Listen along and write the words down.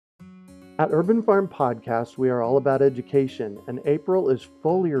At Urban Farm Podcast, we are all about education, and April is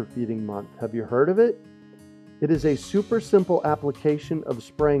foliar feeding month. Have you heard of it? It is a super simple application of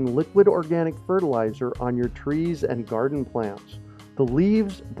spraying liquid organic fertilizer on your trees and garden plants. The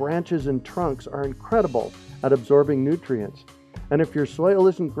leaves, branches, and trunks are incredible at absorbing nutrients. And if your soil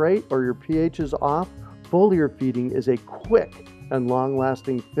isn't great or your pH is off, foliar feeding is a quick and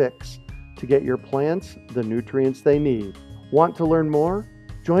long-lasting fix to get your plants the nutrients they need. Want to learn more?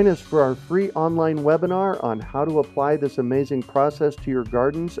 Join us for our free online webinar on how to apply this amazing process to your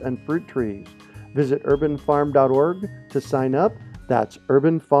gardens and fruit trees. Visit urbanfarm.org to sign up. That's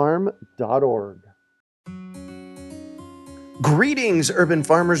urbanfarm.org. Greetings, urban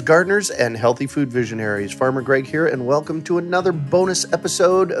farmers, gardeners, and healthy food visionaries. Farmer Greg here, and welcome to another bonus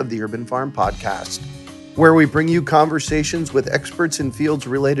episode of the Urban Farm Podcast, where we bring you conversations with experts in fields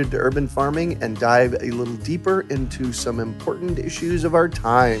related to urban farming and dive a little deeper into some important issues of our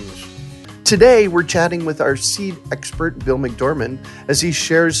times. Today, we're chatting with our seed expert, Bill McDorman, as he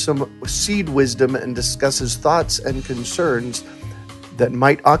shares some seed wisdom and discusses thoughts and concerns that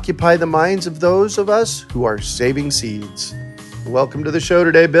might occupy the minds of those of us who are saving seeds. Welcome to the show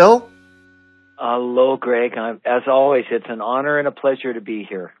today, Bill. Hello, Greg. As always, it's an honor and a pleasure to be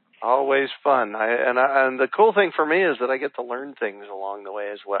here. Always fun. And the cool thing for me is that I get to learn things along the way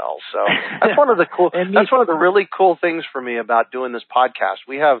as well. So that's one of the really cool things for me about doing this podcast.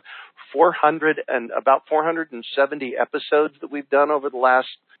 We have about 470 episodes that we've done over the last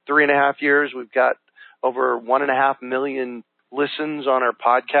 3.5 years. We've got over 1.5 million listens on our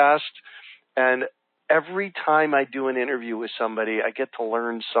podcast. And every time I do an interview with somebody, I get to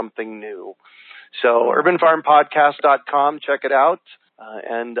learn something new. So urbanfarmpodcast.com, check it out.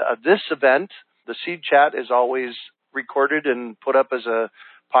 And this event, the Seed Chat, is always recorded and put up as a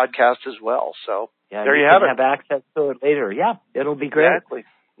podcast as well. So there you have it. Have access to it later. Yeah, it'll be great. Exactly.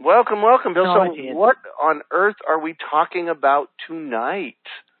 Welcome, Bill. So what on earth are we talking about tonight?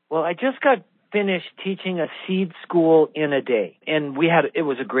 Well, I just got finished teaching a seed school in a day, and it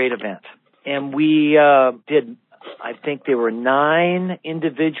was a great event. And we did, I think there were 9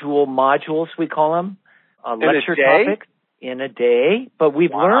 individual modules, we call them, lecture topics. In a day, but we've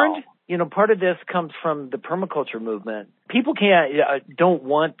learned, part of this comes from the permaculture movement. People don't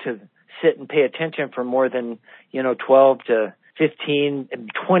want to sit and pay attention for more than, 12 to 15,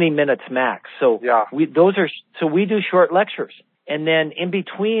 20 minutes max. So we do short lectures. And then in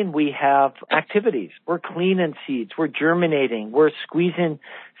between we have activities. We're cleaning seeds. We're germinating. We're squeezing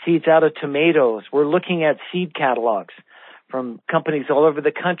seeds out of tomatoes. We're looking at seed catalogs from companies all over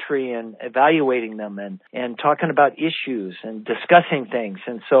the country and evaluating them and talking about issues and discussing things.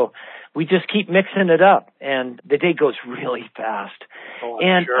 And so we just keep mixing it up, and the day goes really fast.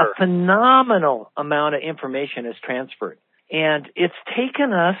 A phenomenal amount of information is transferred. And it's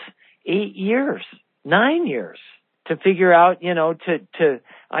taken us 8 years, 9 years to figure out,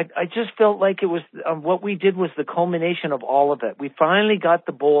 I just felt like it was, what we did was the culmination of all of it. We finally got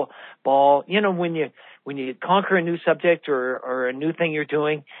the ball, when you conquer a new subject or a new thing you're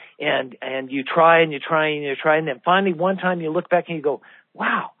doing, and you try and you try and you try, and then finally one time you look back and you go,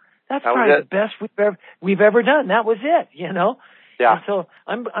 wow, that's probably the best we've ever done. That was it, Yeah. And so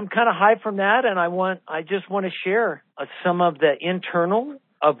I'm kind of high from that, and I just want to share some of the internal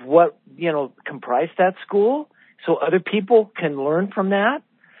of what, comprised that school, so other people can learn from that.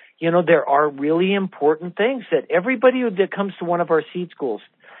 There are really important things that everybody that comes to one of our seed schools,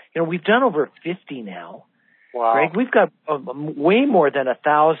 we've done over 50 now. Wow. Greg, we've got way more than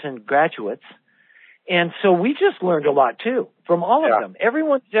 1,000 graduates. And so we just learned a lot, too, from all of them.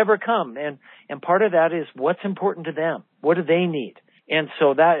 Everyone's ever come. And part of that is what's important to them. What do they need? And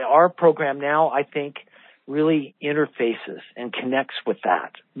so that our program now, I think, really interfaces and connects with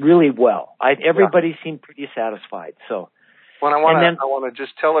that really well. Everybody seemed pretty satisfied. So, well, I want to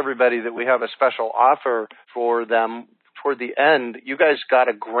just tell everybody that we have a special offer for them toward the end. You guys got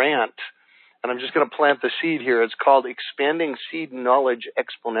a grant, and I'm just going to plant the seed here. It's called Expanding Seed Knowledge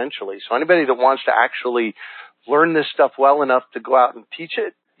Exponentially. So anybody that wants to actually learn this stuff well enough to go out and teach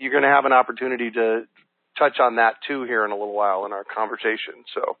it, you're going to have an opportunity to touch on that too here in a little while in our conversation.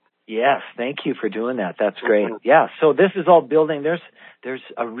 So. Yes, thank you for doing that. That's great. Mm-hmm. Yeah, so this is all building. There's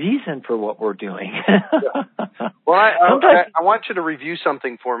a reason for what we're doing. Well, I want you to review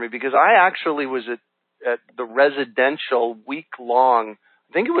something for me, because I actually was at the residential week-long,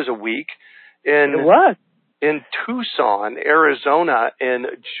 I think it was a week, in Tucson, Arizona in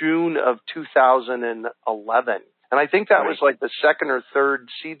June of 2011. And I think that was like the second or third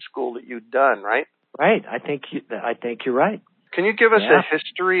seed school that you'd done, right? Right. I think you're right. Can you give us a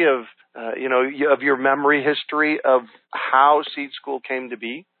history of, of your memory history of how seed school came to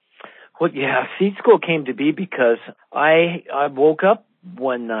be? Well, yeah, Seed School came to be because I woke up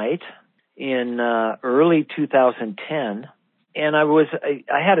one night in early 2010, and I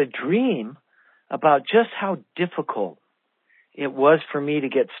had a dream about just how difficult it was for me to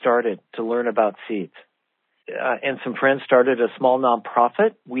get started to learn about seeds. And some friends started a small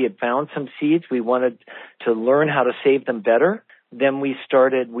nonprofit. We had found some seeds. We wanted to learn how to save them better. Then we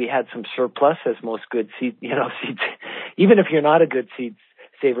had some surplus, as most good seeds, even if you're not a good seed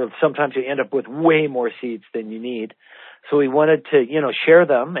saver, sometimes you end up with way more seeds than you need. So we wanted to, share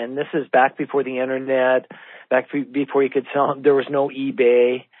them. And this is back before the internet, before you could sell them. There was no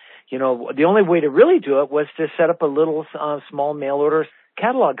eBay. The only way to really do it was to set up a little small mail order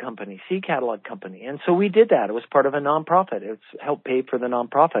catalog company, seed catalog company. And so we did that. It was part of a nonprofit. It helped pay for the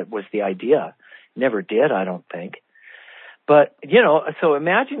nonprofit was the idea. Never did, I don't think. But, so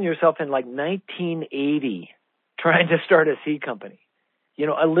imagine yourself in like 1980 trying to start a seed company,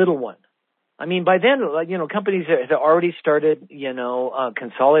 a little one. I mean, by then, companies had already started,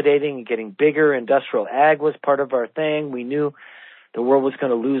 consolidating and getting bigger. Industrial ag was part of our thing. We knew the world was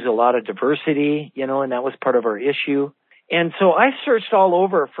going to lose a lot of diversity, and that was part of our issue. And so I searched all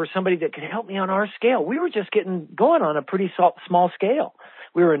over for somebody that could help me on our scale. We were just getting going on a pretty small scale.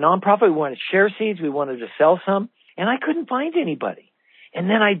 We were a nonprofit. We wanted to share seeds. We wanted to sell some. And I couldn't find anybody. And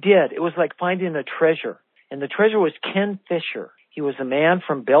then I did. It was like finding a treasure. And the treasure was Ken Fisher. He was a man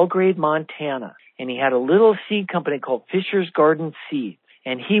from Belgrade, Montana. And he had a little seed company called Fisher's Garden Seeds.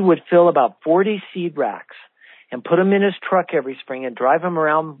 And he would fill about 40 seed racks and put them in his truck every spring and drive them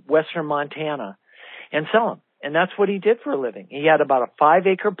around western Montana and sell them. And that's what he did for a living. He had about a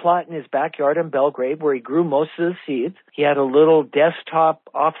 5-acre plot in his backyard in Belgrade where he grew most of the seeds. He had a little desktop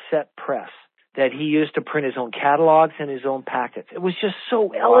offset press that he used to print his own catalogs and his own packets. It was just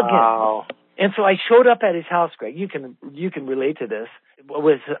so elegant. Wow. And so I showed up at his house, Greg. You can relate to this.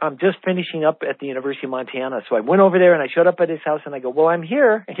 I'm just finishing up at the University of Montana. So I went over there and I showed up at his house and I go, well, I'm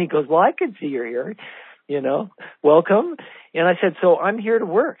here. And he goes, well, I can see you're here. Welcome. And I said, so I'm here to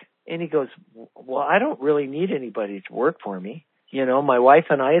work. And he goes, well, I don't really need anybody to work for me. My wife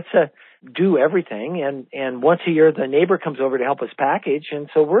and I, it's a do everything. And once a year, the neighbor comes over to help us package. And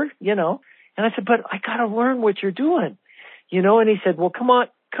so we're, and I said, but I got to learn what you're doing, and he said, well,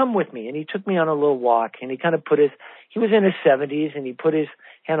 come with me. And he took me on a little walk and he kind of he was in his 70s and he put his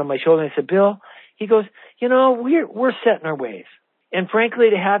hand on my shoulder and I said, Bill, he goes, we're set in our ways. And frankly,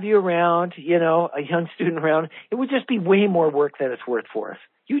 to have you around, a young student around, it would just be way more work than it's worth for us.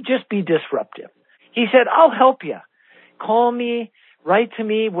 You just be disruptive. He said, I'll help you. Call me, write to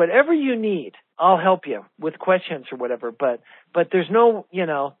me, whatever you need. I'll help you with questions or whatever. But there's no,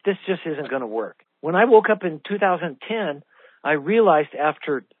 this just isn't going to work. When I woke up in 2010, I realized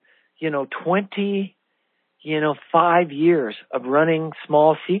after, 5 years of running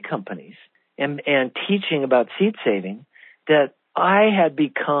small seed companies and teaching about seed saving that I had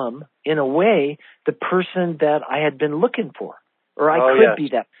become, in a way, the person that I had been looking for. Or I could be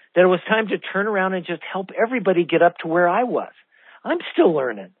that it was time to turn around and just help everybody get up to where I was. I'm still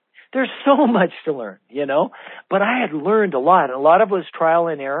learning. There's so much to learn, but I had learned a lot. A lot of it was trial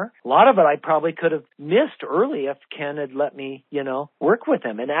and error. A lot of it I probably could have missed early if Ken had let me, work with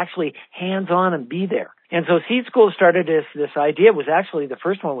him and actually hands-on and be there. And so Seed School started this idea. Was actually the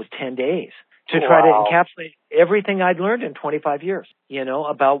first one was 10 days. To try to encapsulate everything I'd learned in 25 years,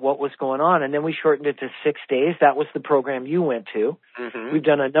 about what was going on. And then we shortened it to 6 days. That was the program you went to. Mm-hmm. We've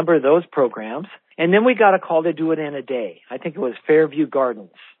done a number of those programs. And then we got a call to do it in a day. I think it was Fairview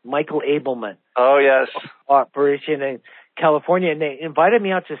Gardens, Michael Abelman. Oh, yes. Operation in California. And they invited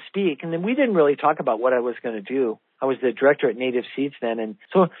me out to speak. And then we didn't really talk about what I was going to do. I was the director at Native Seeds then. And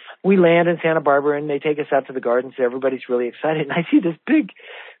so we land in Santa Barbara and they take us out to the gardens. Everybody's really excited. And I see this big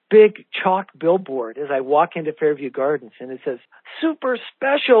chalk billboard as I walk into Fairview Gardens, and it says, super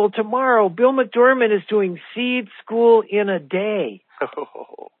special tomorrow, Bill McDorman is doing Seed School in a day.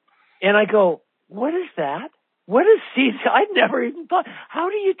 Oh. And I go, what is that? What is seed? I'd never even thought, how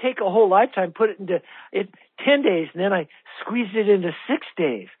do you take a whole lifetime, put it into 10 days, and then I squeezed it into 6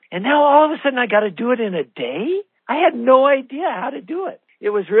 days. And now all of a sudden I got to do it in a day? I had no idea how to do it. It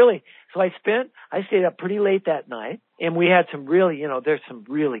was really, so I stayed up pretty late that night, and we had some really, there's some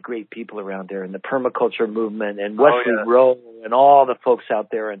really great people around there in the permaculture movement and Wesley Rowe and all the folks out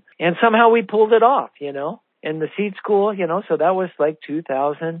there. And somehow we pulled it off, and the Seed School, so that was like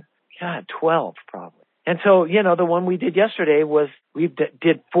 2012 probably. And so, the one we did yesterday was, we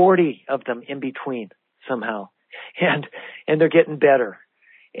did 40 of them in between somehow, and they're getting better.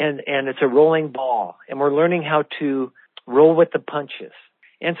 And it's a rolling ball, and we're learning how to roll with the punches.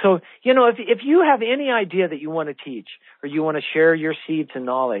 And so, if you have any idea that you want to teach or you want to share your seeds and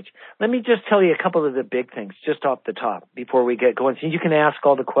knowledge, let me just tell you a couple of the big things just off the top before we get going. So you can ask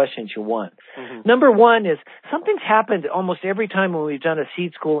all the questions you want. Mm-hmm. Number one is something's happened almost every time when we've done a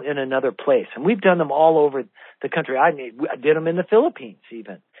seed school in another place. And we've done them all over the country. I did them in the Philippines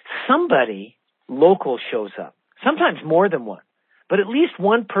even. Somebody local shows up, sometimes more than one, but at least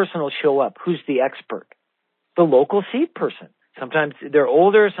one person will show up who's the expert, the local seed person. Sometimes they're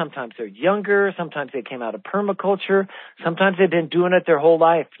older, sometimes they're younger, sometimes they came out of permaculture, sometimes they've been doing it their whole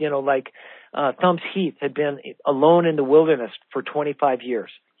life, like Thumbs Heath had been alone in the wilderness for 25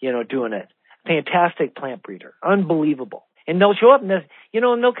 years, doing it. Fantastic plant breeder, unbelievable. And they'll show up and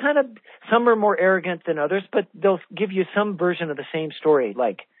they'll kind of, some are more arrogant than others, but they'll give you some version of the same story,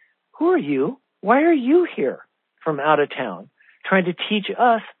 like, who are you? Why are you here from out of town trying to teach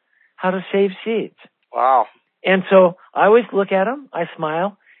us how to save seeds? Wow. And so I always look at them, I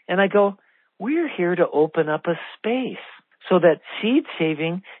smile, and I go, we're here to open up a space so that seed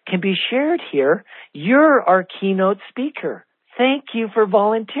saving can be shared here. You're our keynote speaker. Thank you for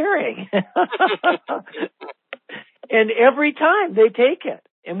volunteering. And every time they take it,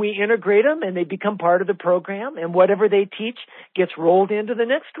 and we integrate them, and they become part of the program, and whatever they teach gets rolled into the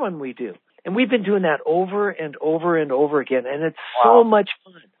next one we do. And we've been doing that over and over and over again, and it's so much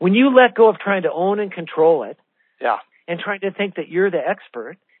fun. When you let go of trying to own and control it, and trying to think that you're the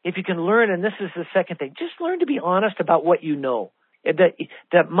expert, if you can learn, and this is the second thing, just learn to be honest about what you know.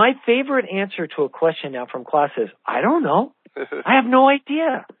 That my favorite answer to a question now from class is, I don't know. I have no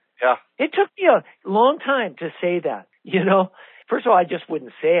idea. Yeah. It took me a long time to say that, First of all, I just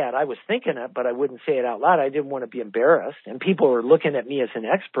wouldn't say it. I was thinking it, but I wouldn't say it out loud. I didn't want to be embarrassed, and people were looking at me as an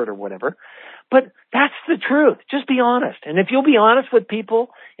expert or whatever. But that's the truth. Just be honest. And if you'll be honest with people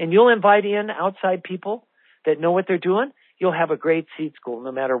and you'll invite in outside people that know what they're doing, you'll have a great seed school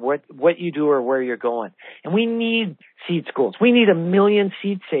no matter what you do or where you're going. And we need seed schools. We need 1 million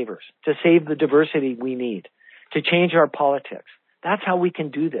seed savers to save the diversity we need, to change our politics. That's how we can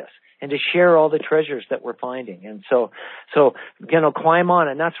do this, and to share all the treasures that we're finding. And so climb on.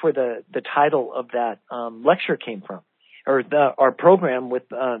 And that's where the title of that lecture came from, or our program with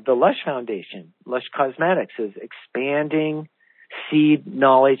the Lush Foundation, Lush Cosmetics, is expanding seed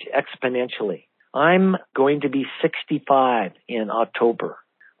knowledge exponentially. I'm going to be 65 in October.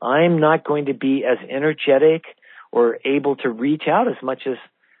 I'm not going to be as energetic or able to reach out as much as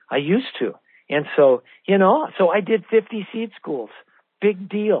I used to. And so, so I did 50 seed schools. Big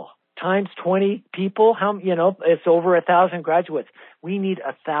deal. Times 20 people, it's over 1,000 graduates. We need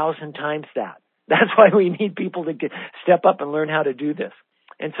 1,000 times that. That's why we need people to step up and learn how to do this.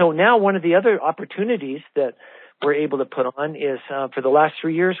 And so now one of the other opportunities that we're able to put on is for the last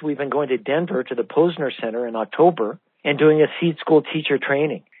 3 years, we've been going to Denver to the Posner Center in October and doing a seed school teacher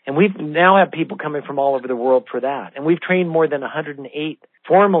training. And we've now have people coming from all over the world for that. And we've trained more than 108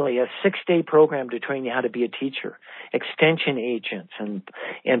 formally, a 6-day program to train you how to be a teacher, extension agents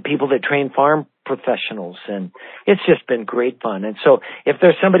and people that train farm professionals. And it's just been great fun. And so if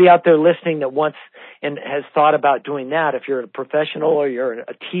there's somebody out there listening that wants and has thought about doing that, if you're a professional or you're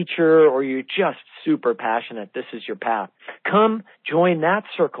a teacher or you're just super passionate, this is your path. Come join that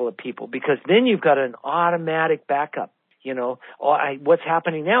circle of people, because then you've got an automatic backup. What's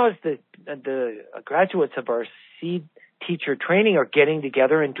happening now is the graduates of our seed teacher training are getting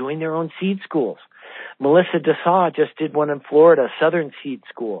together and doing their own seed schools. Melissa Desaw just did one in Florida, Southern Seed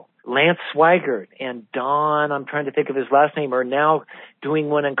School. Lance Swigert and Don, I'm trying to think of his last name, are now doing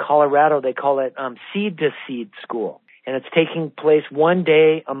one in Colorado. They call it Seed to Seed School. And it's taking place 1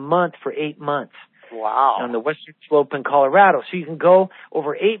 day a month for 8 months. Wow. On the Western Slope in Colorado. So you can go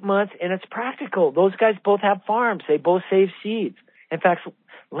over 8 months, and it's practical. Those guys both have farms. They both save seeds. In fact,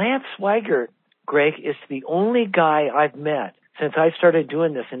 Lance Swigert, Greg, is the only guy I've met since I started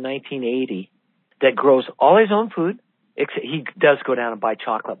doing this in 1980 that grows all his own food. He does go down and buy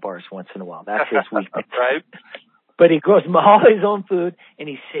chocolate bars once in a while. That's his weakness. Right. But he grows all his own food, and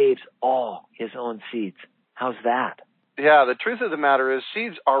he saves all his own seeds. How's that? Yeah, the truth of the matter is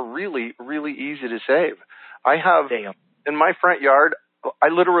seeds are really, really easy to save. I have, in my front yard, I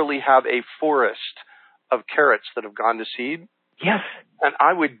literally have a forest of carrots that have gone to seed. Yes. And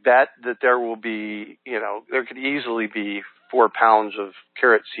I would bet that there will be, there could easily be 4 pounds of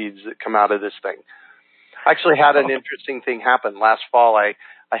carrot seeds that come out of this thing. I actually had an interesting thing happen. Last fall, I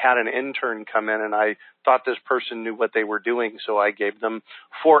had an intern come in, and I thought this person knew what they were doing, so I gave them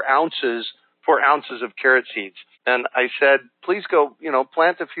 4 ounces of carrot seeds. And I said, please go,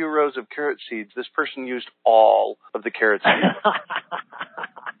 plant a few rows of carrot seeds. This person used all of the carrot seeds.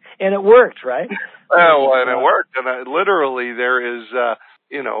 And it worked, right? Oh, and it worked. And literally there is,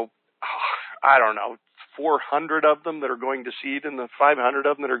 I don't know, 400 of them that are going to seed and the 500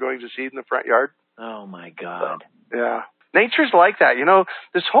 of them that are going to seed in the front yard. Oh my God. Yeah. Nature's like that.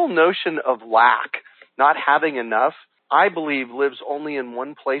 This whole notion of lack, not having enough, I believe lives only in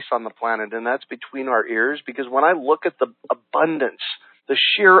one place on the planet, and that's between our ears. Because when I look at the abundance, the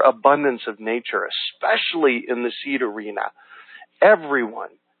sheer abundance of nature, especially in the seed arena, everyone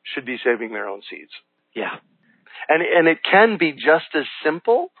should be saving their own seeds. Yeah. And it can be just as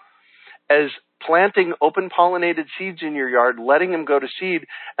simple as planting open pollinated seeds in your yard, letting them go to seed,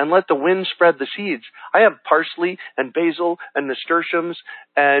 and let the wind spread the seeds. I have parsley and basil and nasturtiums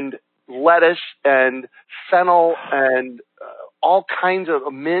and lettuce and fennel and all kinds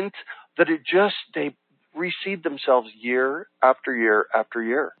of mint that they reseed themselves year after year after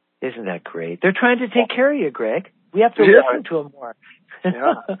year. Isn't that great? They're trying to take care of you, Greg. We have to listen to them more.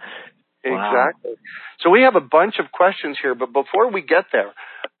 Yeah, Wow. exactly. So we have a bunch of questions here, but before we get there,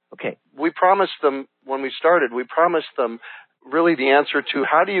 okay, we promised them when we started, really the answer to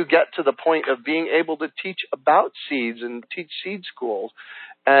how do you get to the point of being able to teach about seeds and teach seed schools.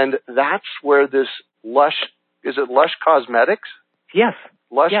 And that's where this Lush Cosmetics? Yes.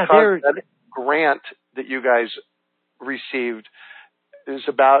 Lush Cosmetics grant that you guys received is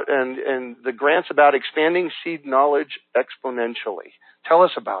about, and the grant's about expanding seed knowledge exponentially. Tell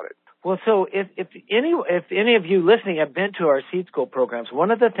us about it. Well, so if any of you listening have been to our seed school programs,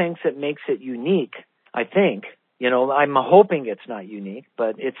 one of the things that makes it unique, I think, I'm hoping it's not unique,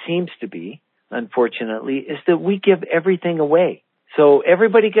 but it seems to be, unfortunately, is that we give everything away. So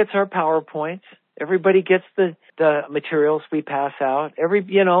everybody gets our PowerPoints. Everybody gets the materials we pass out.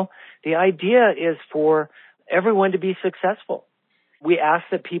 The idea is for everyone to be successful. We ask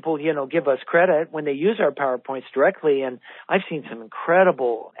that people, give us credit when they use our PowerPoints directly, and I've seen some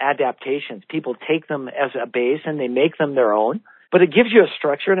incredible adaptations. People take them as a base and they make them their own, but it gives you a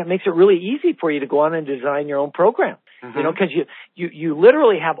structure and it makes it really easy for you to go on and design your own program. Because you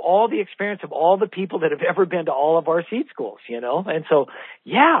literally have all the experience of all the people that have ever been to all of our seed schools, and so,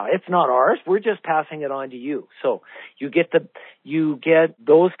 it's not ours. We're just passing it on to you. So you get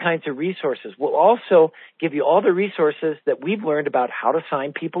those kinds of resources. We'll also give you all the resources that we've learned about how to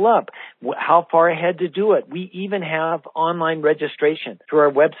sign people up, how far ahead to do it. We even have online registration through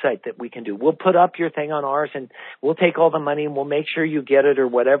our website that we can do. We'll put up your thing on ours and we'll take all the money and we'll make sure you get it or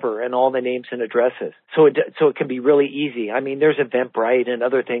whatever, and all the names and addresses. So it can be really easy. I mean, there's Eventbrite and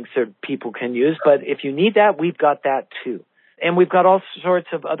other things that people can use, but if you need that, we've got that too. And we've got all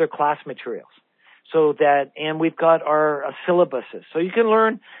sorts of other class materials. And we've got our syllabuses. So you can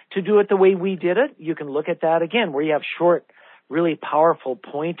learn to do it the way we did it. You can look at that again, where you have short, really powerful,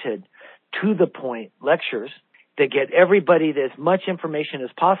 pointed, to the point lectures that get everybody as much information as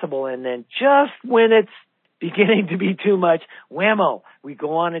possible. And then just when it's beginning to be too much, whammo, we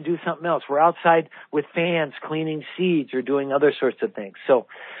go on and do something else. We're outside with fans cleaning seeds or doing other sorts of things. So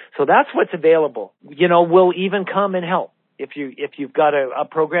that's what's available. We'll even come and help. If you've got a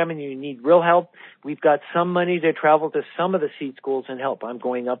program and you need real help, we've got some money to travel to some of the seed schools and help. I'm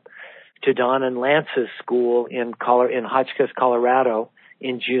going up to Don and Lance's school in Hotchkiss, Colorado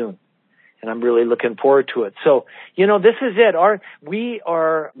in June. And I'm really looking forward to it. So, this is it. We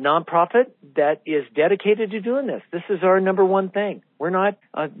are a nonprofit that is dedicated to doing this. This is our number one thing. We're not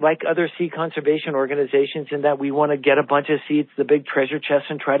like other seed conservation organizations in that we want to get a bunch of seeds, the big treasure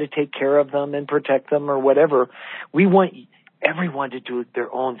chest, and try to take care of them and protect them or whatever. We want everyone to do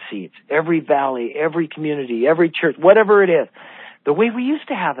their own seeds. Every valley, every community, every church, whatever it is. The way we used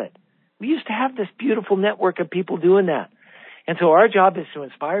to have it. We used to have this beautiful network of people doing that. And so our job is to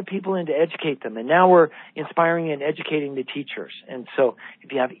inspire people and to educate them. And now we're inspiring and educating the teachers. And so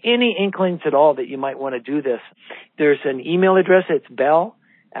if you have any inklings at all that you might want to do this, there's an email address. It's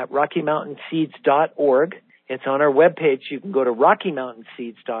bell@RockyMountainSeeds.org. It's on our webpage. You can go to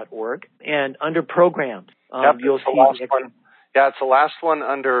RockyMountainSeeds.org. And under programs, you'll see the one. Yeah, it's the last one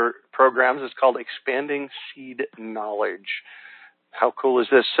under programs. It's called Expanding Seed Knowledge. How cool is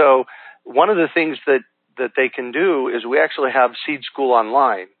this? So one of the things that they can do is we actually have Seed School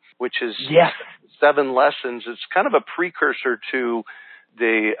Online, which is 7 lessons. It's kind of a precursor to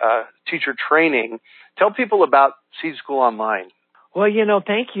the teacher training. Tell people about Seed School Online. Well,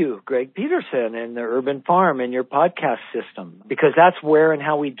 thank you, Greg Peterson and the Urban Farm and your podcast system, because that's where and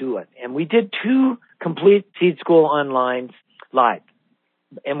how we do it. And we did 2 complete Seed School Online live,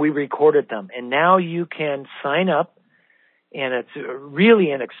 and we recorded them. And now you can sign up. And it's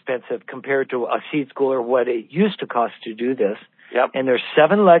really inexpensive compared to a seed school or what it used to cost to do this. Yep. And there's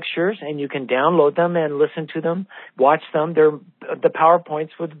 7 lectures, and you can download them and listen to them, watch them. They're the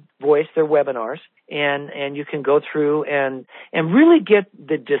PowerPoints with voice, they're webinars, and you can go through and really get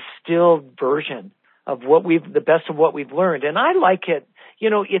the distilled version of the best of what we've learned. And I like it.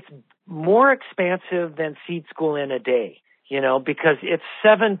 It's more expansive than Seed School in a Day, because it's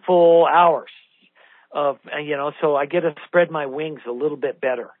 7 full hours of, so I get to spread my wings a little bit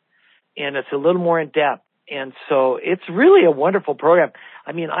better, and it's a little more in depth. And so it's really a wonderful program.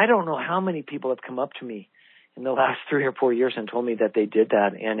 I mean, I don't know how many people have come up to me in the last 3 or 4 years and told me that they did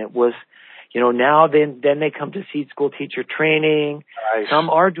that. And it was, now then they come to Seed School teacher training. Nice. Some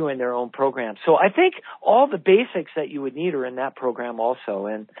are doing their own program. So I think all the basics that you would need are in that program also.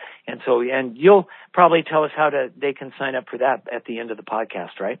 And you'll probably tell us they can sign up for that at the end of the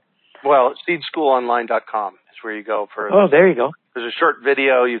podcast, right? Well, seedschoolonline.com is where you go for. Oh, there you go. There's a short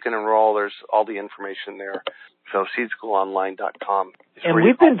video you can enroll. There's all the information there. So seedschoolonline.com. And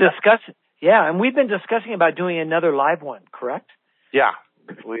we've been discussing about doing another live one, correct? Yeah.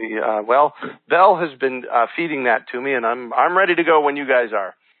 Belle has been feeding that to me, and I'm ready to go when you guys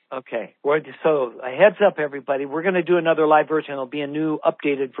are. Okay. So a heads up, everybody. We're going to do another live version. It'll be a new,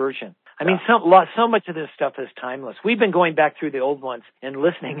 updated version. I mean, so much of this stuff is timeless. We've been going back through the old ones and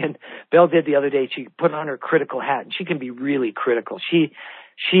listening. And Belle did the other day. She put on her critical hat, and she can be really critical. She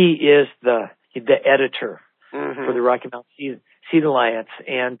is the editor for the Rocky Mountain Seed Alliance,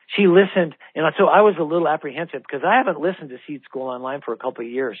 and she listened. And so I was a little apprehensive because I haven't listened to Seed School Online for a couple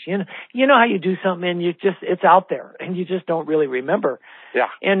of years. You know how you do something and it's out there and you just don't really remember. Yeah.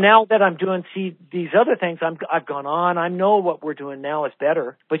 And now that I'm doing these other things, I've gone on. I know what we're doing now is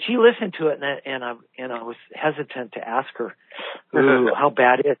better. But she listened to it, and I was hesitant to ask her, how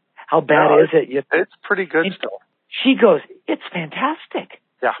bad is it? It's pretty good still. She goes, it's fantastic.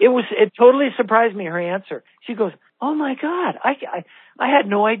 Yeah. It totally surprised me, her answer. She goes, oh my God, I had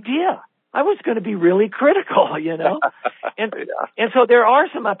no idea. I was going to be really critical, And so there are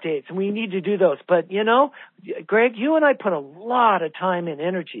some updates, and we need to do those. But, Greg, you and I put a lot of time and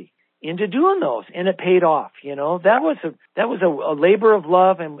energy into doing those, and it paid off. That was a labor of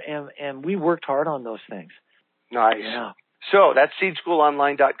love, and we worked hard on those things. Nice. Yeah. So that's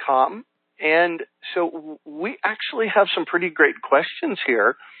seedschoolonline.com. And so we actually have some pretty great questions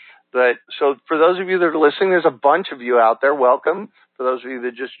here. So for those of you that are listening, there's a bunch of you out there. Welcome. For those of you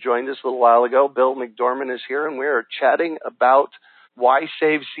that just joined us a little while ago, Bill McDorman is here, and we are chatting about why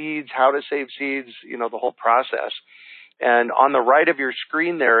save seeds, how to save seeds, the whole process. And on the right of your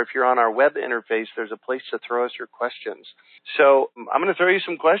screen there, if you're on our web interface, there's a place to throw us your questions. So I'm going to throw you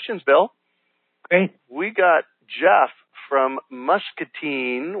some questions, Bill. Great. We got Jeff from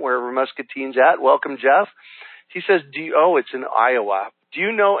Muscatine, wherever Muscatine's at. Welcome, Jeff. He says, it's in Iowa. Do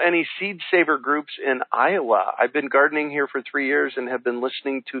you know any seed saver groups in Iowa? I've been gardening here for 3 years and have been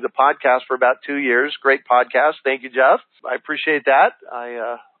listening to the podcast for about 2 years. Great podcast. Thank you, Jeff. I appreciate that.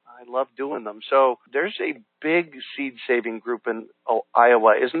 I love doing them. So there's a big seed saving group in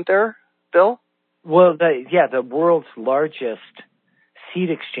Iowa, isn't there, Bill? Well, the world's largest seed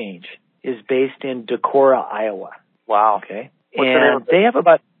exchange is based in Decorah, Iowa. Wow. Okay. What's the name of it? They have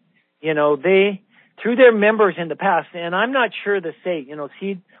about, through their members in the past, and I'm not sure the state,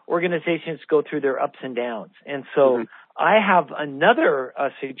 seed organizations go through their ups and downs. And so I have another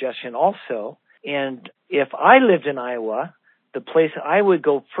suggestion also. And if I lived in Iowa, the place I would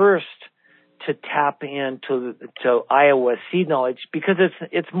go first to tap into Iowa seed knowledge, because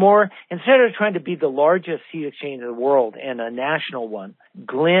it's more, instead of trying to be the largest seed exchange in the world and a national one,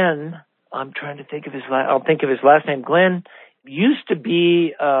 Glenn, I'm trying to think of I'll think of his last name. Glenn used to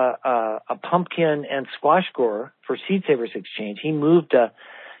be a pumpkin and squash grower for Seed Savers Exchange. He moved to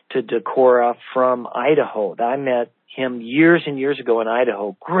Decorah from Idaho. I met him years and years ago in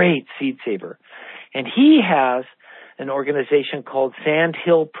Idaho. Great seed saver. And he has an organization called Sand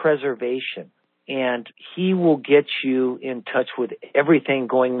Hill Preservation. And he will get you in touch with everything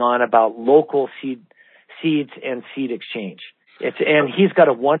going on about local seeds and seed exchange. And he's got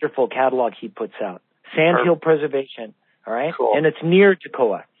a wonderful catalog he puts out. Sand Hill Preservation. All right. Cool. And it's near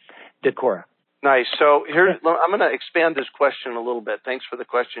Decorah. Nice. So I'm going to expand this question a little bit. Thanks for the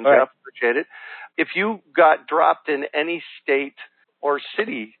question, All Jeff. right. Appreciate it. If you got dropped in any state or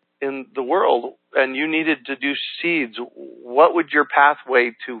city in the world and you needed to do seeds, what would your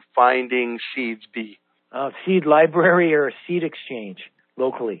pathway to finding seeds be? Seed library or seed exchange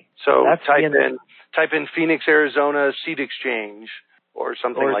locally. So type in Phoenix, Arizona seed exchange or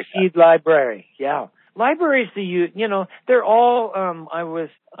something like that. Or seed library. Yeah. Libraries, they're all, I was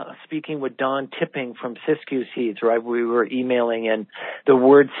speaking with Don Tipping from Siskiyou Seeds, right? We were emailing, and the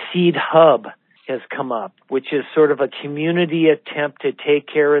word seed hub has come up, which is sort of a community attempt to take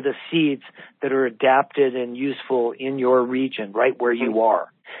care of the seeds that are adapted and useful in your region, right where you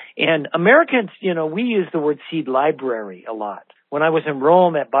are. And Americans, we use the word seed library a lot. When I was in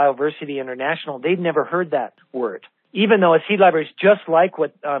Rome at Bioversity International, they'd never heard that word. Even though a seed library is just like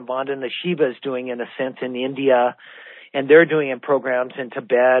what Vandana Shiva is doing in a sense in India, and they're doing in programs in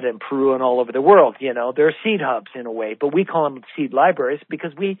Tibet and Peru and all over the world. They're seed hubs in a way, but we call them seed libraries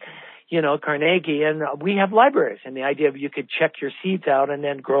because we, Carnegie, and we have libraries. And the idea of you could check your seeds out and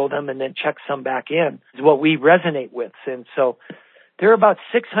then grow them and then check some back in is what we resonate with. And so there are about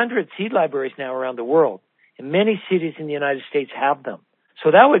 600 seed libraries now around the world, and many cities in the United States have them.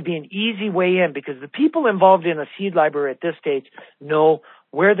 So that would be an easy way in because the people involved in a seed library at this stage know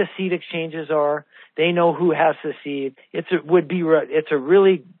where the seed exchanges are. They know who has the seed. It's a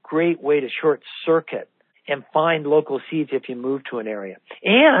really great way to short circuit and find local seeds if you move to an area.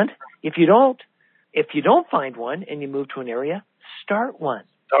 And if you don't find one and you move to an area, start one.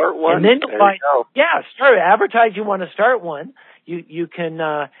 Start one. And then you'll find, advertise you want to start one. You can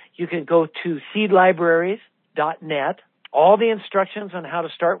go to seedlibraries.net. All the instructions on how to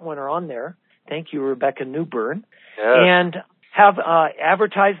start one are on there. Thank you, Rebecca Newburn. Yes. And have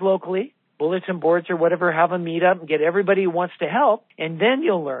advertise locally, bulletin boards or whatever, have a meetup and get everybody who wants to help, and then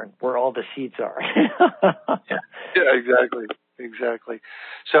you'll learn where all the seeds are. Yeah, exactly.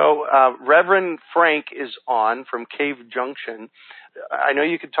 So Reverend Frank is on from Cave Junction. I know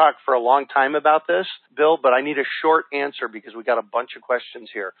you could talk for a long time about this, Bill, but I need a short answer because we got a bunch of questions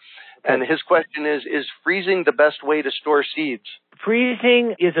here. Okay. And his question is freezing the best way to store seeds?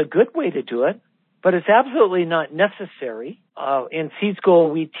 Freezing is a good way to do it, but it's absolutely not necessary. In seed school,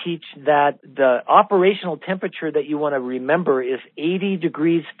 we teach that the operational temperature that you want to remember is 80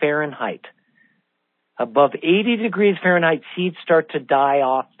 degrees Fahrenheit. Above 80 degrees Fahrenheit, seeds start to die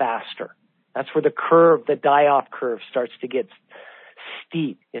off faster. That's where the die-off curve starts to get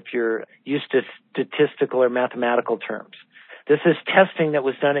steep if you're used to statistical or mathematical terms. This is testing that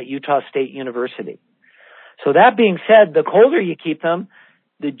was done at Utah State University. So that being said, the colder you keep them,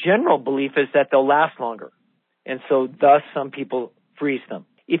 the general belief is that they'll last longer. And so thus some people freeze them.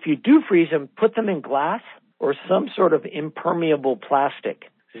 If you do freeze them, put them in glass or some sort of impermeable plastic.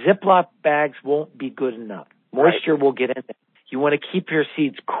 Ziploc bags won't be good enough. Moisture will get in there. You want to keep your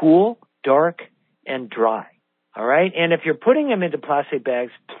seeds cool, dark, and dry. All right? And if you're putting them into plastic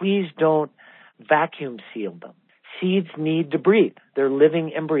bags, please don't vacuum seal them. Seeds need to breathe. They're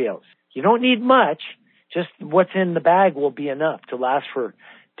living embryos. You don't need much. Just what's in the bag will be enough to last for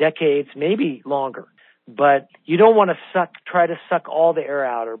decades, maybe longer. But you don't want to try to suck all the air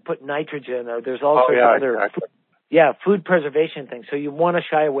out or put nitrogen or there's all sorts of other food preservation things. So you want to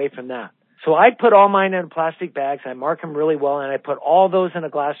shy away from that. So I put all mine in plastic bags. I mark them really well, and I put all those in a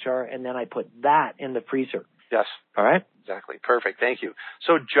glass jar, and then I put that in the freezer. Yes. All right? Exactly. Perfect. Thank you.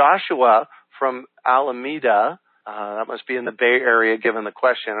 So Joshua from Alameda, that must be in the Bay Area given the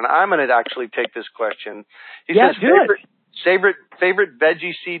question, and I'm going to actually take this question. He says, favorite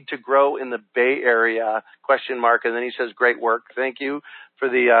veggie seed to grow in the Bay Area, ? And then he says, great work. Thank you for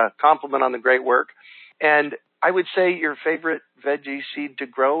the compliment on the great work. And I would say your favorite veggie seed to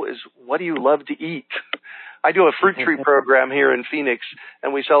grow is what do you love to eat? I do a fruit tree program here in Phoenix,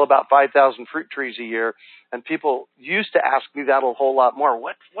 and we sell about 5,000 fruit trees a year. And people used to ask me that a whole lot more.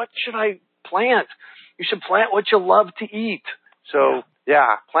 What should I plant? You should plant what you love to eat. So,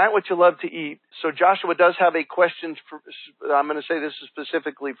 plant what you love to eat. So Joshua does have a question. I'm going to say this is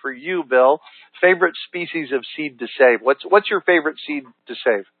specifically for you, Bill. Favorite species of seed to save? What's your favorite seed to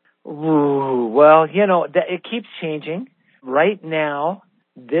save? Ooh, well, it keeps changing. Right now,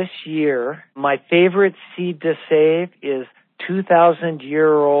 this year, my favorite seed to save is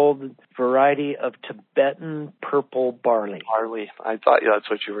 2,000-year-old variety of Tibetan purple barley. Barley. I thought that's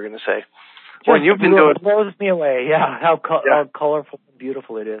what you were going to say. It blows me away. Yeah, how colorful and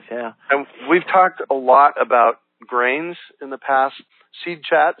beautiful it is. Yeah. And we've talked a lot about grains in the past seed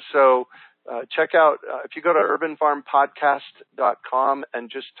chat. So check out if you go to urbanfarmpodcast.com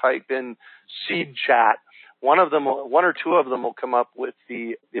and just type in seed chat. One or two of them will come up with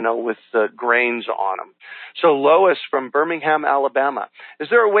the grains on them. So Lois from Birmingham, Alabama. Is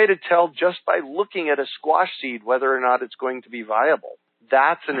there a way to tell just by looking at a squash seed whether or not it's going to be viable?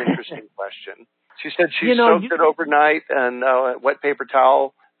 That's an interesting question. She said she soaked it overnight and wet paper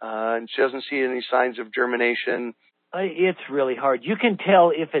towel, and she doesn't see any signs of germination. It's really hard. You can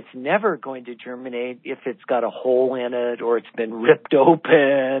tell if it's never going to germinate, if it's got a hole in it, or it's been ripped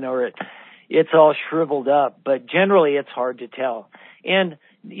open, or it's all shriveled up. But generally, it's hard to tell. And,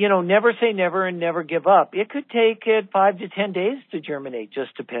 never say never and never give up. It could take 5 to 10 days to germinate,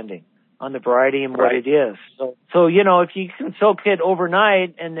 just depending. on the variety and what Right. it is. So, you know, if you can soak it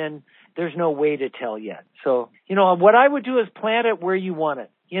overnight and then there's no way to tell yet. So, you know, what I would do is plant it where you want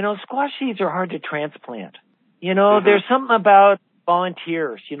it. You know, squash seeds are hard to transplant. You know, there's something about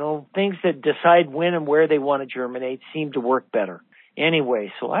volunteers, you know, things that decide when and where they want to germinate seem to work better.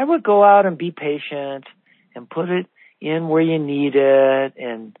 Anyway, so I would go out and be patient and put it in where you need it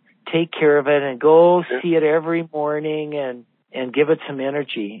and take care of it and go see it every morning and give it some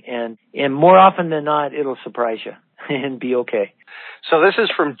energy. And more often than not, it'll surprise you and be okay. So this is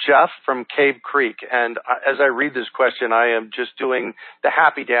from Jeff from Cave Creek. And as I read this question, I am just doing the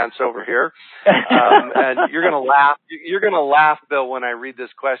happy dance over here. And you're going to laugh. You're going to laugh, Bill, when I read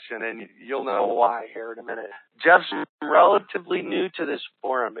this question, and you'll know why here in a minute. Jeff's relatively new to this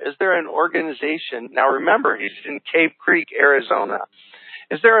forum. Is there an organization? Now, remember, he's in Cave Creek, Arizona.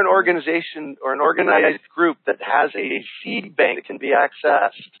 Is there an organization or an organized group that has a seed bank that can be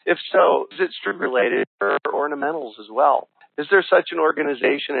accessed? If so, is it strictly related for ornamentals as well? Is there such an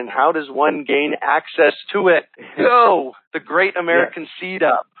organization, and how does one gain access to it? Go! The Great American Seed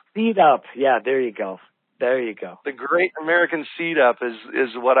Up. Seed Up. Yeah, there you go. There you go. The Great American Seed Up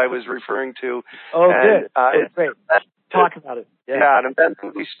is what I was referring to. Oh, and, good. Great. Talk about it. Yeah, an event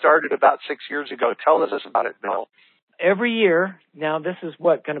that we started about 6 years ago. Tell us about it, Bill. Every year, now this is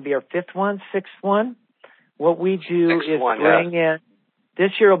going to be our sixth one? What we do is bring in,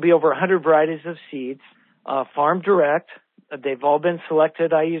 this year will be over 100 varieties of seeds, farm direct. They've all been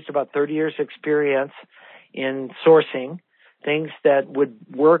selected. I used about 30 years experience in sourcing things that would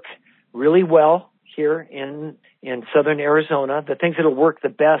work really well here in southern Arizona, the things that will work the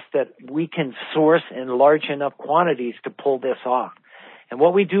best that we can source in large enough quantities to pull this off. And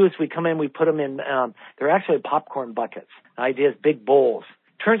what we do is we come in, we put them in, they're actually popcorn buckets. The idea is big bowls.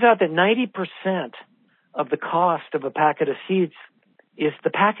 Turns out that 90% of the cost of a packet of seeds is the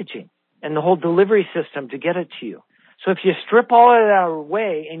packaging and the whole delivery system to get it to you. So if you strip all of that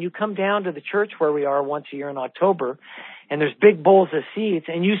away and you come down to the church where we are once a year in October, and there's big bowls of seeds,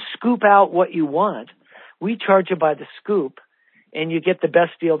 and you scoop out what you want, we charge you by the scoop, and you get the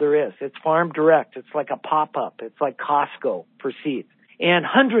best deal there is. It's farm direct. It's like a pop-up. It's like Costco for seeds. And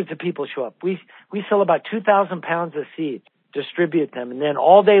hundreds of people show up. We sell about 2,000 pounds of seeds, distribute them, and then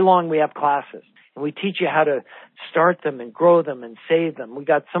all day long we have classes. And we teach you how to start them and grow them and save them. We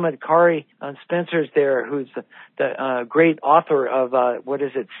got some of the Kari Spencer's there, who's the great author of,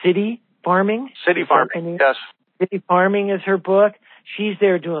 City Farming? City Farming, yes. City Farming is her book. She's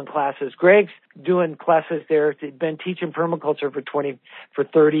there doing classes. Greg's doing classes there. He's been teaching permaculture for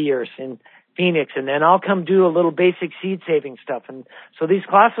 30 years in Phoenix, and then I'll come do a little basic seed saving stuff. And so these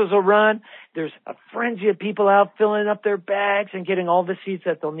classes will run. There's a frenzy of people out filling up their bags and getting all the seeds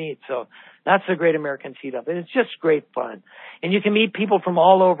that they'll need. So that's the Great American Seed Up. And it's just great fun. And you can meet people from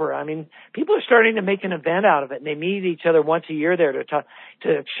all over. I mean, people are starting to make an event out of it, and they meet each other once a year there to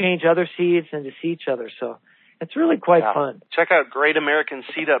exchange other seeds and to see each other. So it's really quite fun. Check out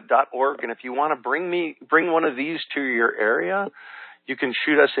greatamericanseedup.org. And if you want to bring one of these to your area, you can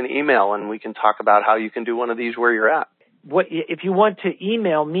shoot us an email and we can talk about how you can do one of these where you're at. If you want to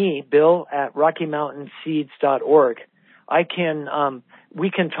email me, Bill at RockyMountainSeeds.org, we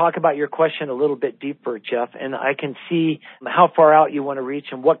can talk about your question a little bit deeper, Jeff, and I can see how far out you want to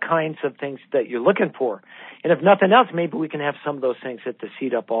reach and what kinds of things that you're looking for. And if nothing else, maybe we can have some of those things at the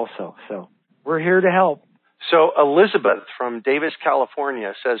Seed Up also. So we're here to help. So Elizabeth from Davis,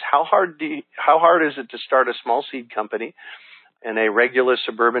 California says, how hard is it to start a small seed company in a regular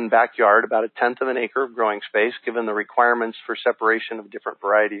suburban backyard, about 1/10 of an acre of growing space, given the requirements for separation of different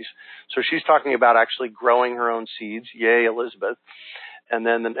varieties? So she's talking about actually growing her own seeds. Yay, Elizabeth. And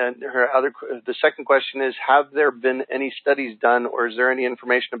then the second question is, have there been any studies done, or is there any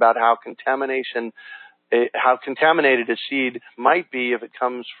information about how contaminated a seed might be if it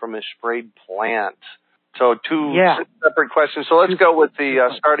comes from a sprayed plant? So two separate questions. So let's go with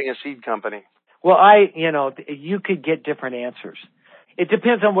the starting a seed company. Well, you could get different answers. It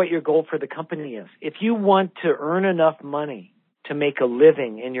depends on what your goal for the company is. If you want to earn enough money to make a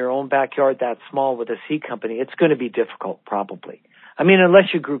living in your own backyard that small with a seed company, it's going to be difficult, probably. I mean,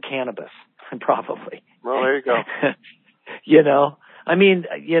 unless you grew cannabis, probably. Well, there you go. And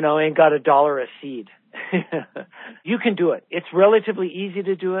got $1 a seed. You can do it. It's relatively easy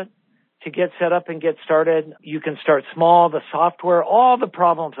to do it. To get set up and get started, you can start small. The software, all the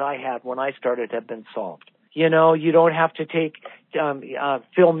problems I had when I started have been solved. You don't have to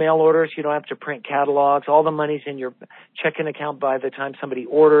fill mail orders. You don't have to print catalogs. All the money's in your checking account by the time somebody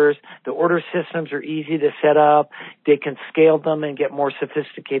orders. The order systems are easy to set up. They can scale them and get more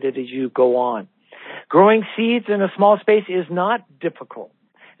sophisticated as you go on. Growing seeds in a small space is not difficult.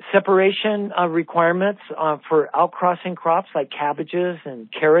 separation requirements for outcrossing crops like cabbages and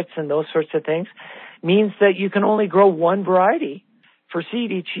carrots and those sorts of things means that you can only grow one variety for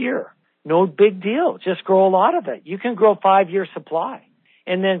seed each year. No big deal. Just grow a lot of it. You can grow 5-year supply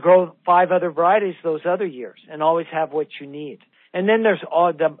and then grow 5 other varieties those other years and always have what you need. And then there's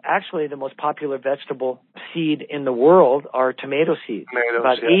actually the most popular vegetable seed in the world are tomato seeds.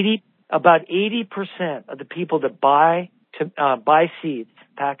 About 80% of the people that buy seeds,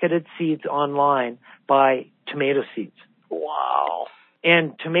 packeted seeds online, buy tomato seeds. Wow.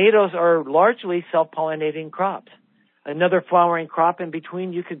 And tomatoes are largely self-pollinating crops. Another flowering crop in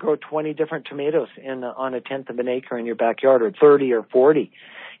between, you could grow 20 different tomatoes on a tenth of an acre in your backyard, or 30 or 40.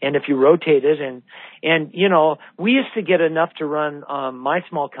 And if you rotate it, and we used to get enough to run my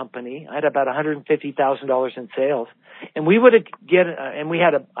small company. I had about $150,000 in sales, and we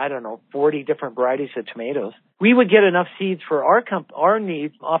had 40 different varieties of tomatoes. We would get enough seeds for our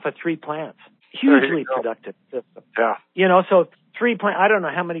needs off of 3 plants. Hugely productive system. Yeah. So 3 plants. I don't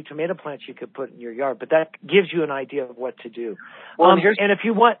know how many tomato plants you could put in your yard, but that gives you an idea of what to do. Well, and if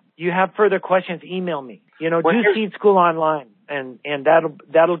you have further questions, email me. Do Seed School online, and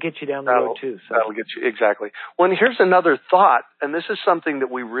that'll get you down the road too. So. That'll get you exactly. Well, and here's another thought, and this is something that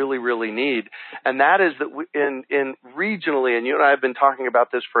we really, really need, and that is that in regionally, and you and I have been talking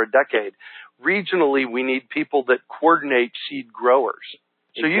about this for a decade. Regionally, we need people that coordinate seed growers.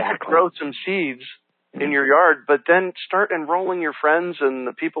 So you could grow some seeds in your yard, but then start enrolling your friends and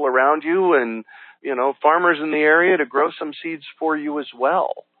the people around you and, farmers in the area to grow some seeds for you as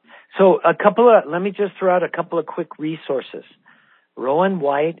well. So let me just throw out a couple of quick resources. Rowan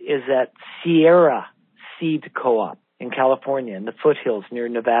White is at Sierra Seed Co-op in California in the foothills near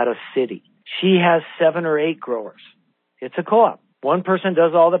Nevada City. She has 7 or 8 growers. It's a co-op. One person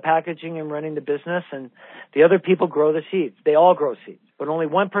does all the packaging and running the business, and the other people grow the seeds. They all grow seeds, but only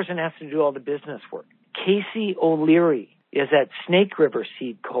one person has to do all the business work. Casey O'Leary is at Snake River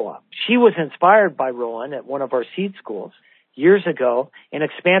Seed Co-op. She was inspired by Rowan at one of our seed schools years ago and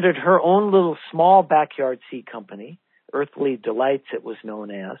expanded her own little small backyard seed company, Earthly Delights it was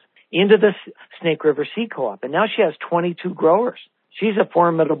known as, into the Snake River Seed Co-op. And now she has 22 growers. She's a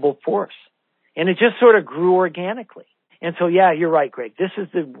formidable force. And it just sort of grew organically. And so, yeah, you're right, Greg. This is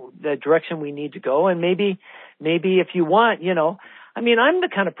the direction we need to go. And maybe if you want, I'm the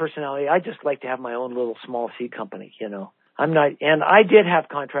kind of personality, I just like to have my own little small seed company, I'm not, and I did have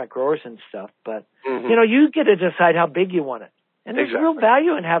contract growers and stuff, but, you get to decide how big you want it. And there's real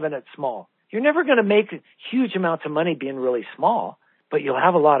value in having it small. You're never going to make huge amounts of money being really small, but you'll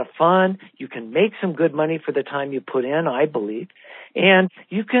have a lot of fun. You can make some good money for the time you put in, I believe. And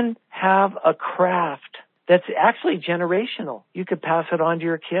you can have a craft that's actually generational. You could pass it on to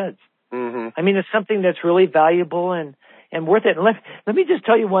your kids. Mm-hmm. It's something that's really valuable and worth it. And let me just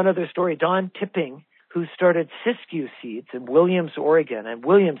tell you one other story. Don Tipping, who started Siskiyou Seeds in Williams, Oregon, and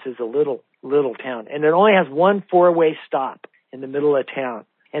Williams is a little town, and it only has one 4-way stop in the middle of town.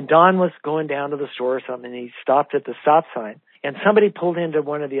 And Don was going down to the store or something, and he stopped at the stop sign, and somebody pulled into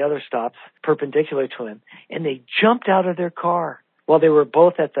one of the other stops perpendicular to him, and they jumped out of their car while they were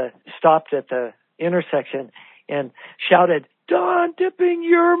both stopped at the intersection and shouted, "Don Tipping,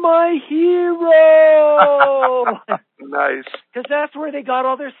 you're my hero!" Nice. Because that's where they got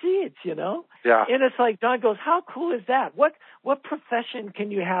all their seeds, Yeah. And it's like, Don goes, how cool is that? What profession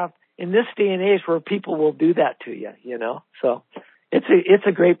can you have in this day and age where people will do that to you, So it's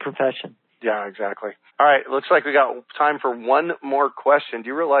a great profession. Yeah, exactly. All right. Looks like we got time for one more question. Do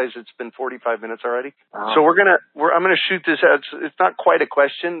you realize it's been 45 minutes already? Wow. So I'm going to shoot this out. It's not quite a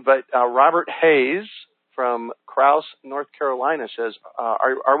question, but Robert Hayes from Krause, North Carolina says,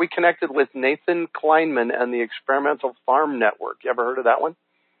 are we connected with Nathan Kleinman and the Experimental Farm Network? You ever heard of that one?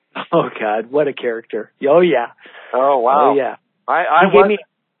 Oh, God, what a character. Oh, yeah. Oh, wow. Oh, yeah.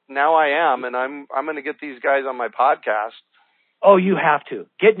 Now I am, and I'm going to get these guys on my podcast. Oh, you have to.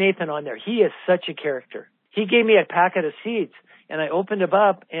 Get Nathan on there. He is such a character. He gave me a packet of seeds, and I opened them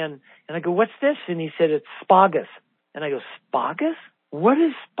up, and I go, what's this? And he said, it's Spagus. And I go, Spagus? What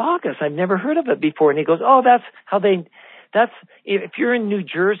is Spagus? I've never heard of it before. And he goes, oh, if you're in New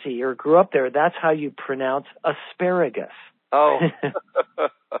Jersey or grew up there, that's how you pronounce asparagus. Oh,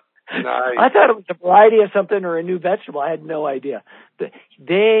 nice. I thought it was a variety of something or a new vegetable. I had no idea.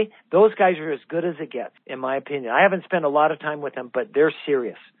 Those guys are as good as it gets, in my opinion. I haven't spent a lot of time with them, but they're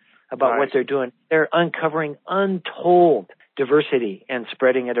serious about what they're doing. They're uncovering untold diversity and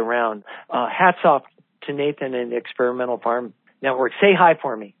spreading it around. Hats off to Nathan and the Experimental Farm Network. Say hi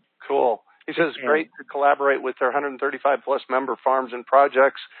for me. Cool. He says it's great to collaborate with their 135 plus member farms and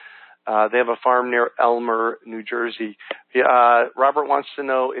projects They have a farm near Elmer, New Jersey. Robert wants to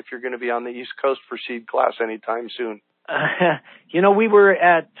know if you're going to be on the East Coast for seed class anytime soon. We were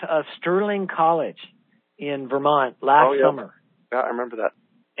at Sterling College in Vermont last summer. Yeah, I remember that.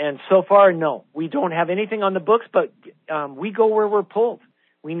 And so far, no. We don't have anything on the books, but we go where we're pulled.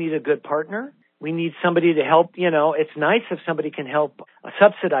 We need a good partner. We need somebody to help. It's nice if somebody can help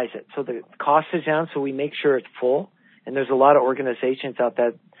subsidize it so the cost is down, so we make sure it's full. And there's a lot of organizations out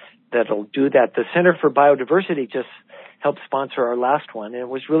there that'll do that. The Center for Biodiversity just helped sponsor our last one, and it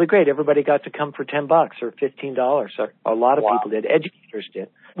was really great. Everybody got to come for $10 or $15. A lot of people did. Educators did.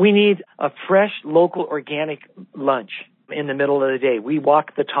 We need a fresh, local, organic lunch in the middle of the day. We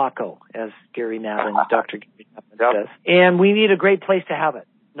walk the taco, as Gary Navin, Dr. Gary Navin does. And we need a great place to have it.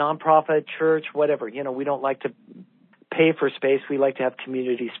 Nonprofit, church, whatever. We don't like to pay for space. We like to have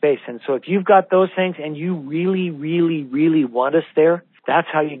community space. And so if you've got those things and you really, really, really want us there, that's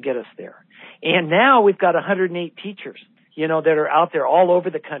how you get us there. And now we've got 108 teachers, that are out there all over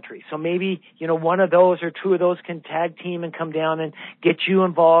the country. So maybe, one of those or two of those can tag team and come down and get you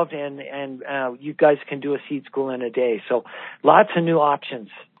involved, and you guys can do a seed school in a day. So lots of new options.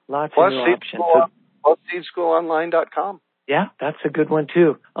 Plus seedschoolonline.com. Yeah, that's a good one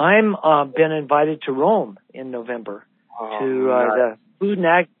too. I'm been invited to Rome in November to the Food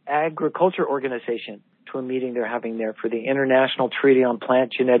and Agriculture Organization, to a meeting they're having there for the International Treaty on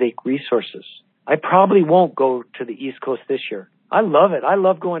Plant Genetic Resources. I probably won't go to the East Coast this year. I love it. I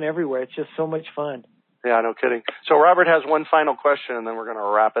love going everywhere. It's just so much fun. Yeah, no kidding. So Robert has one final question, and then we're going to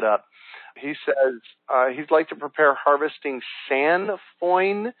wrap it up. He says he'd like to prepare harvesting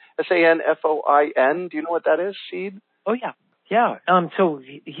Sanfoin, Sanfoin. Do you know what that is, seed? Oh, yeah. Yeah. So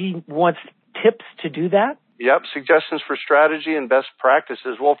he wants tips to do that? Yep. Suggestions for strategy and best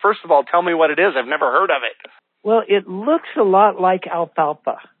practices. Well, first of all, tell me what it is. I've never heard of it. Well, it looks a lot like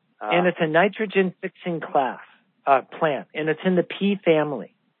alfalfa, and it's a nitrogen-fixing plant, and it's in the pea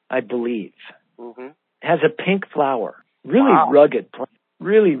family, I believe. Mm-hmm. It has a pink flower. Really rugged plant.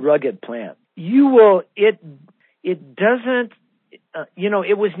 Really rugged plant. It doesn't,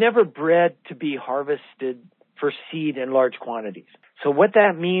 it was never bred to be harvested for seed in large quantities. So what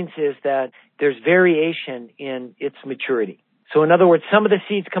that means is that there's variation in its maturity. So in other words, some of the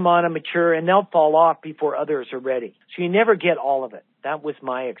seeds come on and mature, and they'll fall off before others are ready. So you never get all of it. That was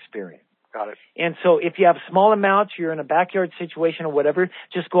my experience. Got it. And so if you have small amounts, you're in a backyard situation or whatever,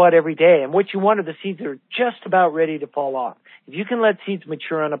 just go out every day. And what you want are the seeds that are just about ready to fall off. If you can let seeds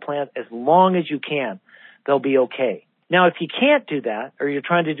mature on a plant as long as you can, they'll be okay. Now, if you can't do that, or you're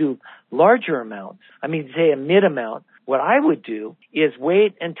trying to do larger amounts, say a mid amount, what I would do is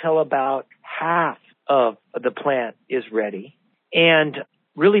wait until about half of the plant is ready and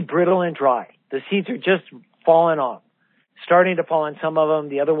really brittle and dry. The seeds are just falling off, starting to fall on some of them.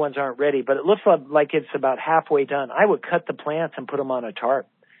 The other ones aren't ready, but it looks like it's about halfway done. I would cut the plants and put them on a tarp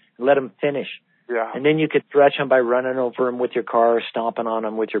and let them finish. Yeah. And then you could thresh them by running over them with your car or stomping on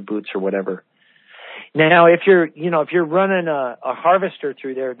them with your boots or whatever. Now, if you're running a harvester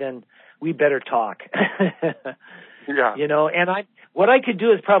through there, then we better talk. Yeah. And what I could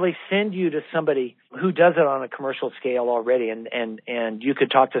do is probably send you to somebody who does it on a commercial scale already, and you could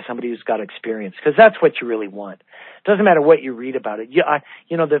talk to somebody who's got experience, because that's what you really want. It doesn't matter what you read about it. I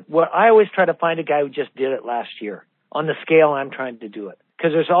always try to find a guy who just did it last year on the scale I'm trying to do it,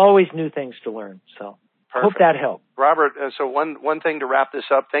 because there's always new things to learn. So. Perfect. Hope that helped. Robert, so one thing to wrap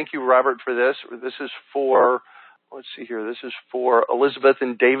this up. Thank you, Robert, for this. This is for, let's see here. This is for Elizabeth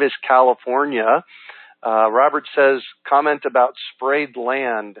in Davis, California. Robert says, comment about sprayed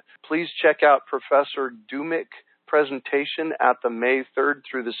land. Please check out Professor Dumick's presentation at the May 3rd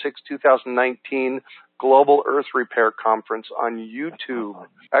through the 6th, 2019 Global Earth Repair Conference on YouTube.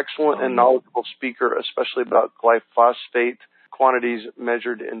 Excellent and knowledgeable speaker, especially about glyphosate quantities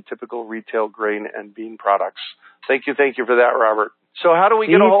measured in typical retail grain and bean products. Thank you for that, Robert. So how do we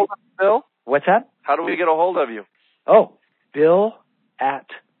get a hold of you, Bill? What's that? How do we get a hold of you? Oh, Bill at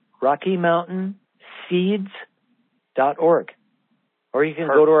RockyMountainSeeds.org. Or you can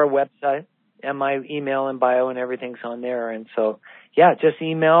go to our website, and my email and bio and everything's on there. And so, just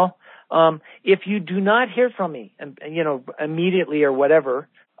email. If you do not hear from me, immediately or whatever,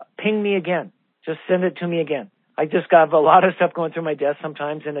 ping me again. Just send it to me again. I just got a lot of stuff going through my desk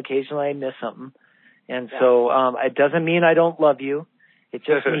sometimes, and occasionally I miss something. And so it doesn't mean I don't love you. It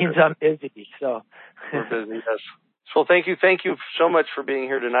just means I'm busy. So we're busy, yes. So thank you so much for being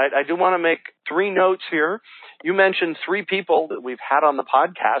here tonight. I do want to make 3 notes here. You mentioned 3 people that we've had on the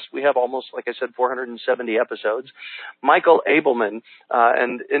podcast. We have almost, like I said, 470 episodes. Michael Abelman,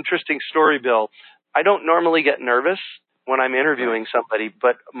 and interesting story, Bill. I don't normally get nervous when I'm interviewing somebody,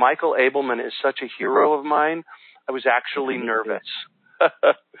 but Michael Ableman is such a hero of mine. I was actually nervous.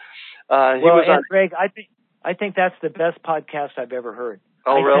 Greg, I think that's the best podcast I've ever heard.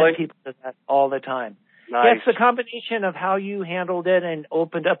 Oh, really? I send people to that all the time. Nice. Yeah, it's the combination of how you handled it and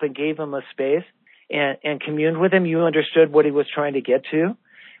opened up and gave him a space and communed with him. You understood what he was trying to get to.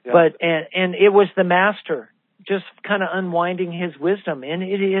 Yeah. But it was the master just kind of unwinding his wisdom, and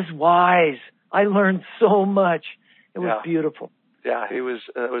it is wise. I learned so much. It was beautiful. Yeah, it was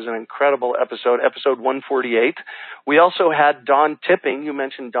an incredible episode 148. We also had Don Tipping. You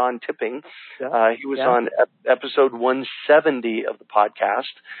mentioned Don Tipping. He was on episode 170 of the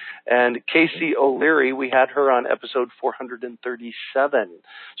podcast. And Casey O'Leary, we had her on episode 437.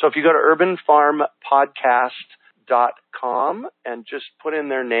 So if you go to urbanfarmpodcast.com and just put in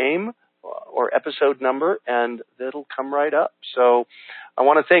their name or episode number, and it'll come right up. So I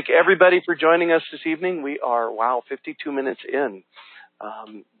want to thank everybody for joining us this evening. We are, 52 minutes in. I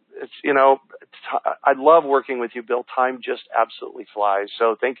love working with you, Bill. Time just absolutely flies.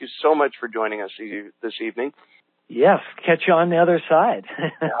 So thank you so much for joining us this evening. Yes, catch you on the other side.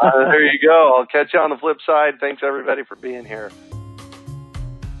 There you go. I'll catch you on the flip side. Thanks, everybody, for being here.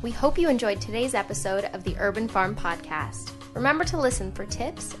 We hope you enjoyed today's episode of the Urban Farm Podcast. Remember to listen for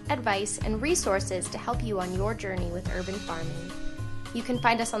tips, advice, and resources to help you on your journey with urban farming. You can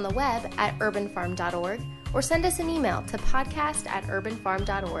find us on the web at urbanfarm.org or send us an email to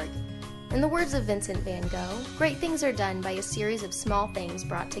podcast@urbanfarm.org. In the words of Vincent van Gogh, great things are done by a series of small things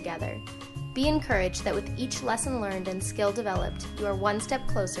brought together. Be encouraged that with each lesson learned and skill developed, you are one step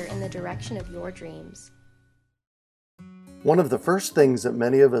closer in the direction of your dreams. One of the first things that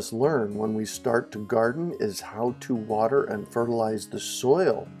many of us learn when we start to garden is how to water and fertilize the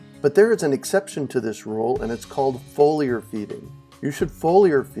soil. But there is an exception to this rule, and it's called foliar feeding. You should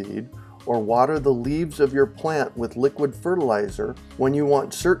foliar feed or water the leaves of your plant with liquid fertilizer when you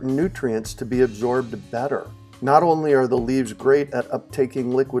want certain nutrients to be absorbed better. Not only are the leaves great at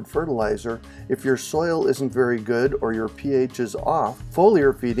uptaking liquid fertilizer, if your soil isn't very good or your pH is off,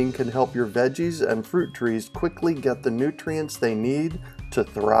 foliar feeding can help your veggies and fruit trees quickly get the nutrients they need to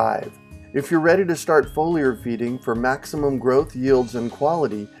thrive. If you're ready to start foliar feeding for maximum growth, yields, and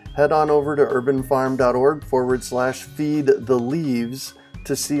quality, head on over to urbanfarm.org/feed-the-leaves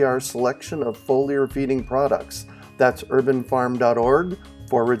to see our selection of foliar feeding products. That's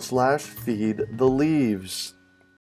urbanfarm.org/feed-the-leaves.